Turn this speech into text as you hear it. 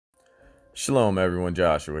Shalom everyone,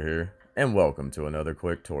 Joshua here, and welcome to another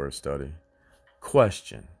quick Torah study.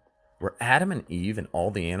 Question: were Adam and Eve and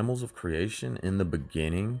all the animals of creation in the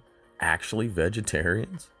beginning actually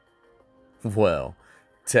vegetarians? Well,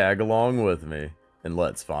 tag along with me and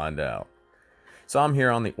let's find out. So I'm here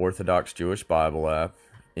on the Orthodox Jewish Bible app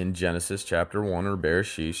in Genesis chapter 1 or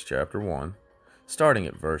Bereshit chapter 1, starting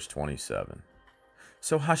at verse 27.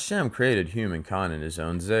 So Hashem created humankind in his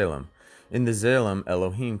own Zalem. In the Zalem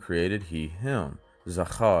Elohim created he him.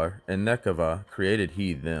 Zachar and Nekavah created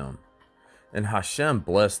he them. And Hashem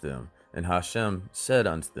blessed them. And Hashem said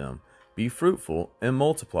unto them, Be fruitful and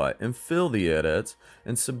multiply, and fill the eretz,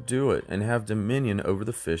 and subdue it, and have dominion over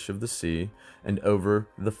the fish of the sea, and over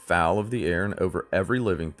the fowl of the air, and over every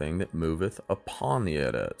living thing that moveth upon the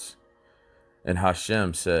eretz. And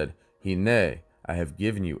Hashem said, Hine, I have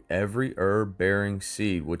given you every herb-bearing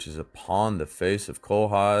seed which is upon the face of kol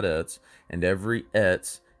haaretz, and every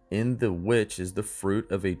etz in the which is the fruit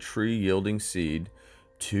of a tree yielding seed.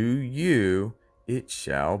 To you it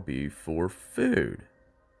shall be for food.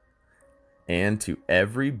 And to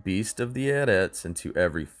every beast of the eretz, and to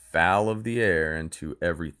every fowl of the air, and to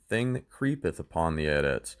everything that creepeth upon the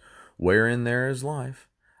eretz, wherein there is life,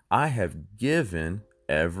 I have given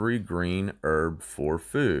every green herb for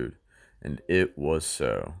food. And it was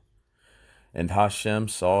so. And Hashem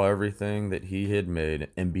saw everything that he had made,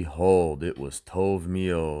 and behold, it was tov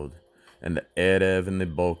miod, and the erev and the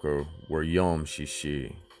boker were yom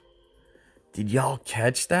shishi. Did y'all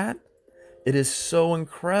catch that? It is so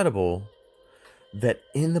incredible that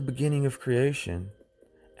in the beginning of creation,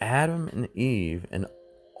 Adam and Eve and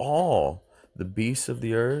all the beasts of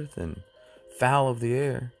the earth and fowl of the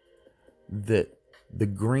air, that the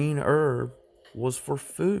green herb was for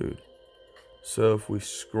food. So if we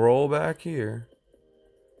scroll back here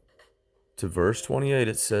to verse 28,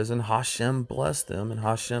 it says, And Hashem blessed them, and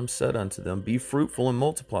Hashem said unto them, Be fruitful and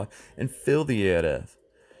multiply, and fill the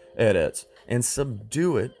eretz, and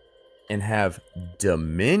subdue it, and have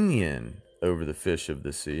dominion over the fish of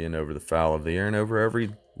the sea, and over the fowl of the air, and over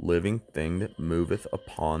every living thing that moveth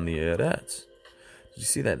upon the eretz. Did you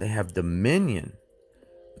see that? They have dominion.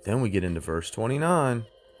 But then we get into verse 29.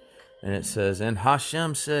 And it says, And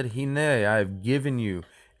Hashem said, Hine, I have given you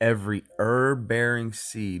every herb-bearing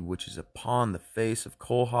seed which is upon the face of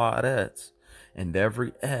kol haaretz, and every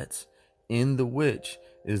etz in the which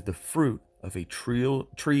is the fruit of a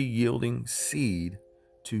tree-yielding seed.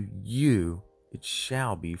 To you it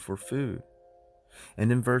shall be for food.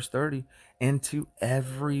 And in verse 30, And to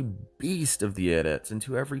every beast of the eretz, and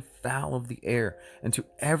to every fowl of the air, and to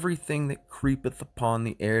everything that creepeth upon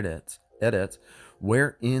the eretz,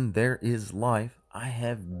 wherein there is life, I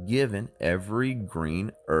have given every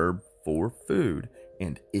green herb for food.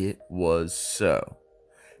 And it was so.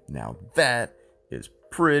 Now that is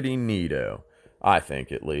pretty neato. I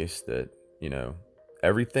think at least that,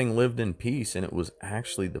 everything lived in peace, and it was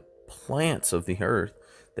actually the plants of the earth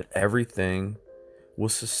that everything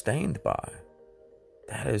was sustained by.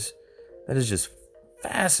 That is just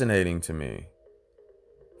fascinating to me.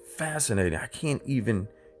 Fascinating. I can't even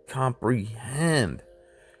comprehend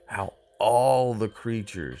how all the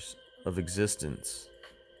creatures of existence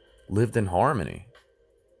lived in harmony.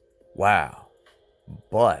 Wow.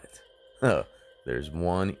 But there's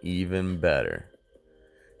one even better.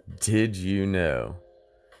 Did you know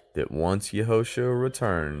that once Yehoshua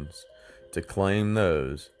returns to claim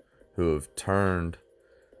those who have turned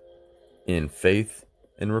in faith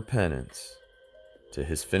and repentance to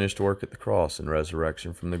his finished work at the cross and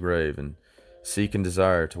resurrection from the grave, and seek and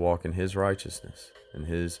desire to walk in his righteousness and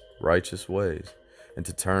his righteous ways, and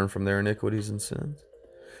to turn from their iniquities and sins,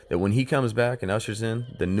 that when he comes back and ushers in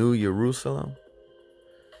the new Jerusalem,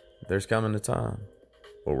 there's coming a time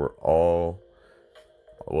where we're all,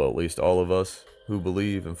 well, at least all of us who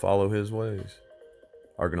believe and follow his ways,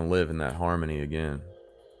 are going to live in that harmony again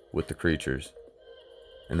with the creatures,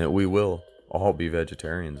 and that we will all be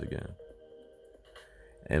vegetarians again.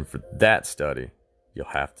 And for that study, you'll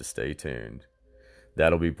have to stay tuned.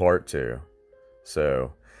 That'll be part 2.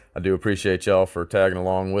 So I do appreciate y'all for tagging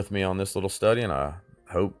along with me on this little study, and I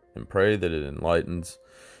hope and pray that it enlightens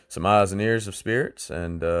some eyes and ears of spirits,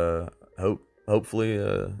 and hopefully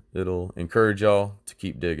it'll encourage y'all to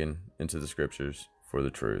keep digging into the scriptures for the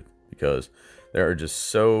truth, because there are just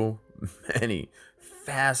so many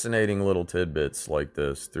fascinating little tidbits like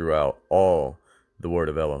this throughout all the word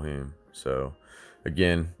of Elohim. So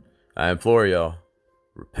again, I implore y'all,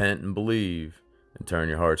 repent and believe, and turn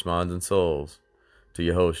your hearts, minds, and souls to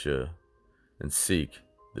Yehoshua, and seek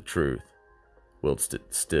the truth whilst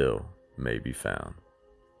it still may be found.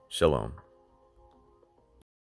 Shalom.